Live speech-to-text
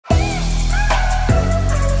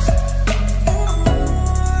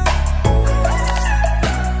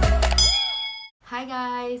Hi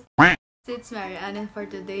guys! It's Marianne, and for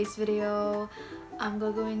today's video,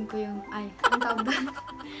 gagawin ko yung,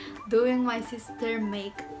 doing my sister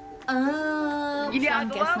makeup. Ang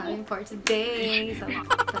guest namin for today. So,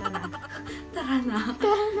 tara na.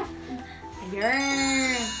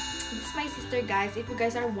 Ayan! This is my sister, guys. If you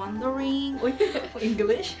guys are wondering,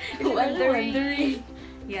 English? Wondering.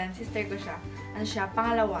 Yan, sister ko siya. Ano siya?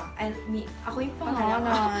 Pangalawa. And ako yung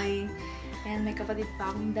panganay. And may kapatid pa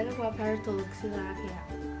akong dalawa para tulog sila. Kaya...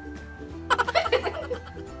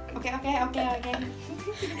 Okay,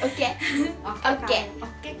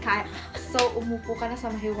 kaya. So, umupo ka na sa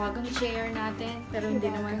mahiwagang chair natin. Pero hindi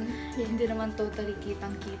naman totally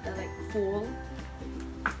kitang-kita. Like, full.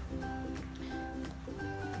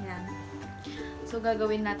 Yan. So,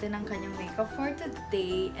 gagawin natin ang kanyang makeup for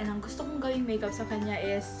today. And ang gusto kong gawing makeup sa kanya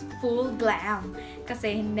is full glam.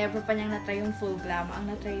 Kasi never pa niyang na-try yung full glam.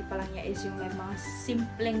 Ang na-try pa lang niya is yung like, mga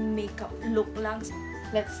simpleng makeup look lang.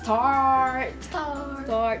 Let's start!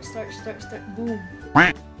 Start. Boom!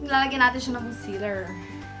 Nilalagyan natin siya ng concealer.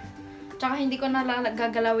 Tsaka hindi ko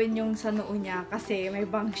gagalawin yung sa noo niya kasi may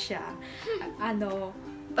bangs siya.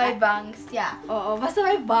 May bangs, yeah. Oo, basta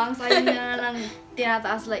may bangs. Ayaw niya na lang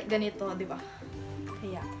tinataas like ganito, di ba?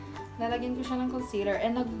 Kaya, lalagyan ko siya ng concealer.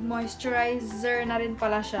 And nag-moisturizer na rin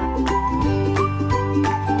pala siya.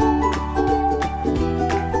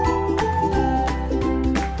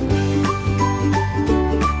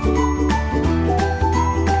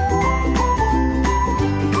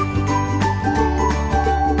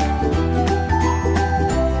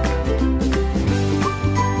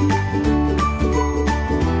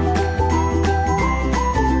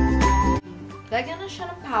 Lagyan na siya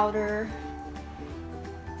ng powder.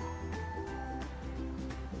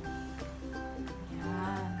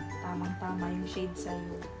 Yan. Tamang-tama yung shade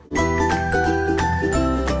sa'yo.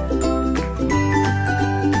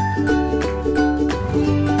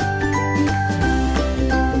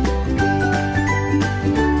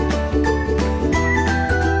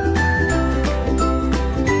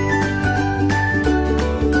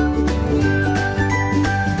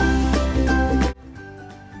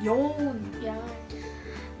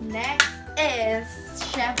 Next is,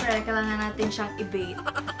 syempre, kailangan natin siyang i-bake.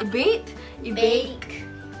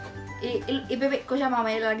 I-bake ko siya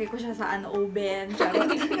mamaya, ilagay ko siya sa oven.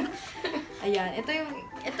 Ayan, ito yung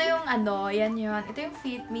yan yun. Ito yung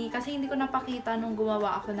Fit Me, kasi hindi ko napakita nung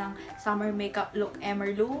gumawa ako ng summer makeup look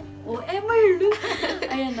Emerlu. Emerlu!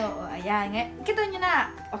 Ayan o, ayan. Kita nyo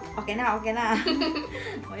na. Okay na.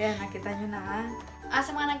 Ayan, nakita nyo na.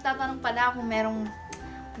 Sa mga nagtatanong pala kung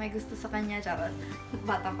may gusto sa kanya, charot.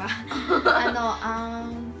 Bata pa.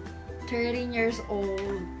 13 years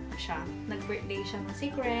old siya. Nag-birthday siya ng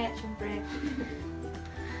secret, syempre.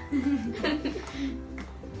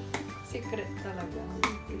 Secret talaga.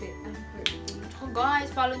 So guys,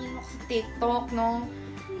 follow niyo ako sa TikTok, no?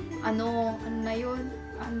 Ano na yun?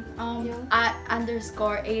 _A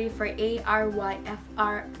for ARYFRRR.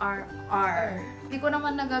 Hindi ko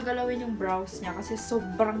naman nagagalawin yung brows niya kasi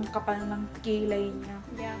sobrang kapal ng kilay niya.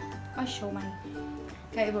 Yeah. Siomay.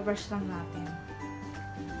 Kaya ibabrush lang natin.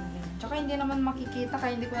 Tsaka hindi naman makikita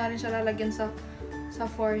kaya hindi ko na rin siya lalagyan sa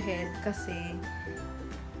forehead kasi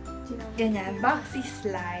ganyan. Box is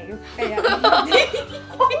life. Kaya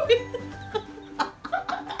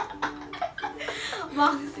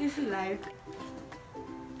box is life.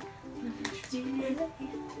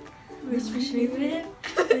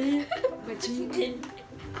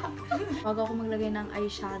 Bago ako maglagay ng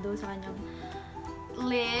eyeshadow sa kanyang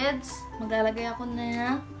lids, maglalagay ako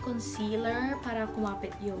ng concealer para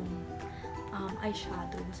kumapit yung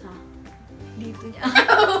eyeshadow sa dito niya.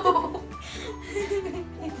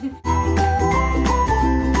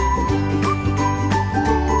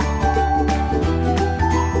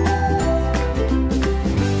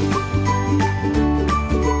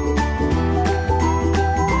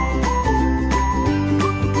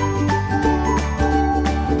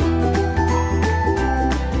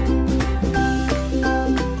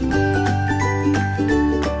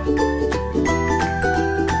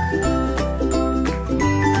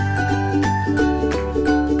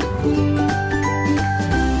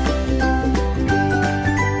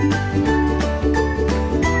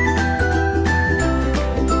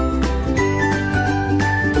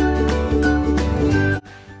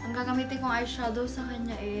 Eyeshadow sa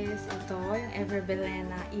kanya is ito, yung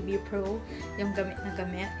Everbelena EB Pro, yung gamit na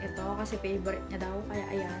gamit. Ito, kasi favorite niya daw,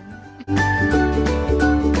 kaya ayan.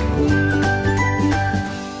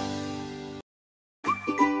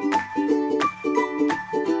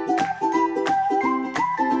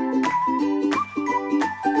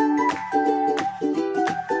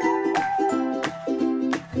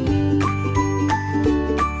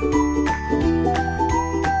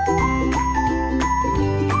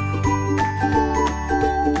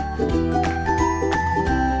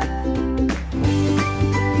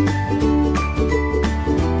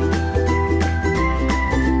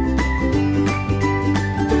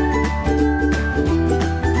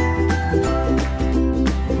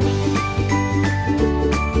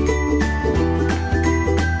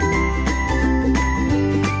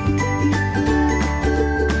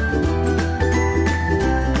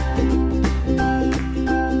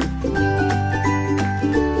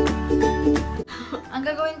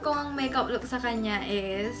 ko sa kanya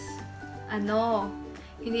is,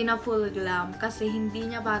 hindi na full glam. Kasi hindi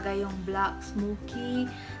niya bagay yung black, smoky,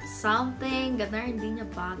 something, ganun, hindi niya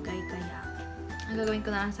bagay. Kaya, ang gagawin ko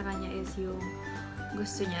na lang sa kanya is yung,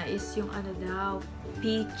 gusto niya is yung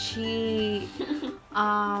peachy,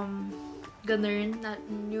 ganun, na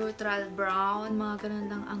neutral brown, mga ganun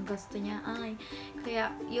lang ang gusto niya. Kaya,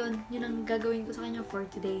 yun ang gagawin ko sa kanya for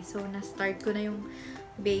today. So, na-start ko na yung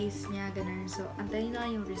base niya, ganun. So, antayin na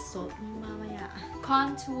yung result mamaya.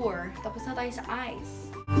 Contour. Tapos na tayo sa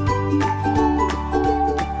eyes.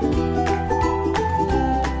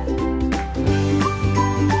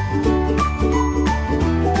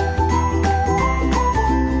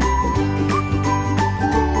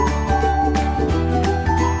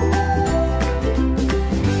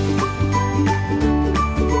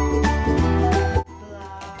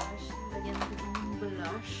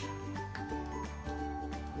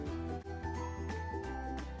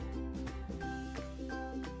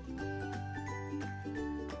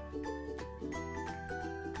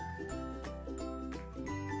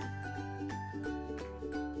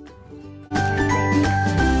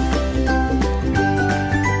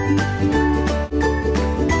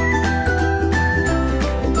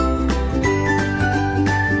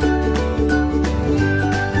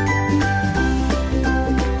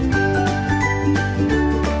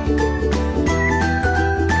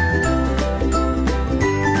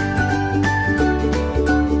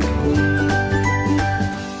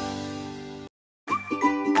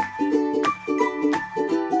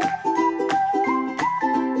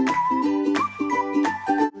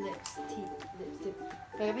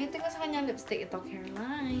 Gagamitin ko sa kanya lipstick. Ito,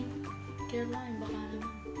 Caroline. Caroline, baka naman.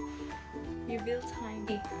 Reveal time.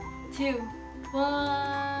 3, 2,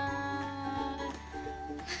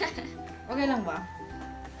 1. Okay lang ba?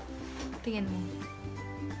 Tingin mo.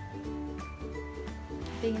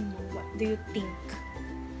 What do you think?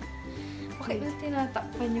 Okay,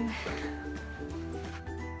 tinatakpan yung...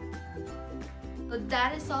 So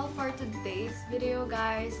that is all for today's video,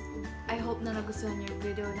 guys. I hope na nagustuhan yung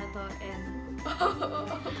video na to, and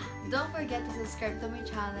don't forget to subscribe to my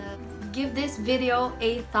channel. Give this video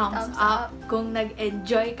a thumbs up kung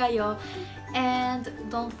nag-enjoy kayo, and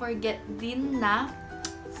don't forget din na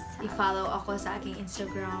i-follow ako sa aking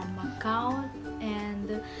Instagram account,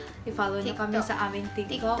 and i-follow nyo kami sa aming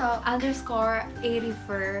TikTok. _Aryfrrr,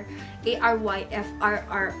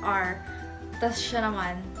 ARYFRRR. Tas siya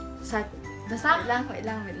naman sa basta? Wait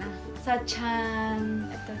lang.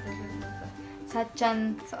 Sachan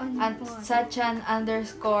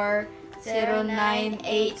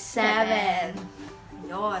 _0987.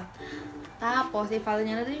 Yun. Tapos, i-follow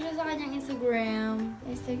niyo na din siya sa kanyang Instagram.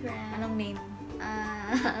 Anong name?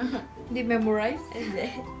 Hindi memorize?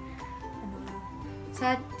 Hindi.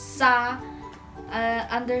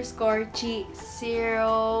 _chi0.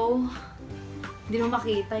 Hindi mo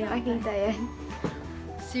makita yun. Makita yan.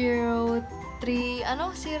 03,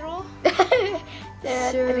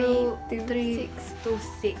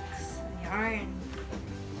 0326. Yarn.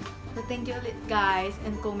 So, thank you ulit, guys.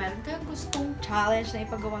 And kung meron kayong gustong challenge na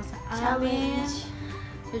ipagawa sa amin,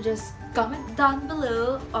 so just comment down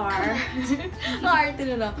below, or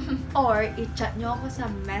or i-chat nyo ako sa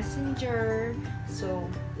Messenger. So,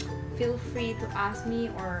 feel free to ask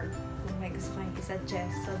me, or kung may gusto kayong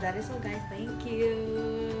i-suggest. So, that is all, guys. Thank you.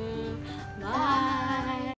 Bye!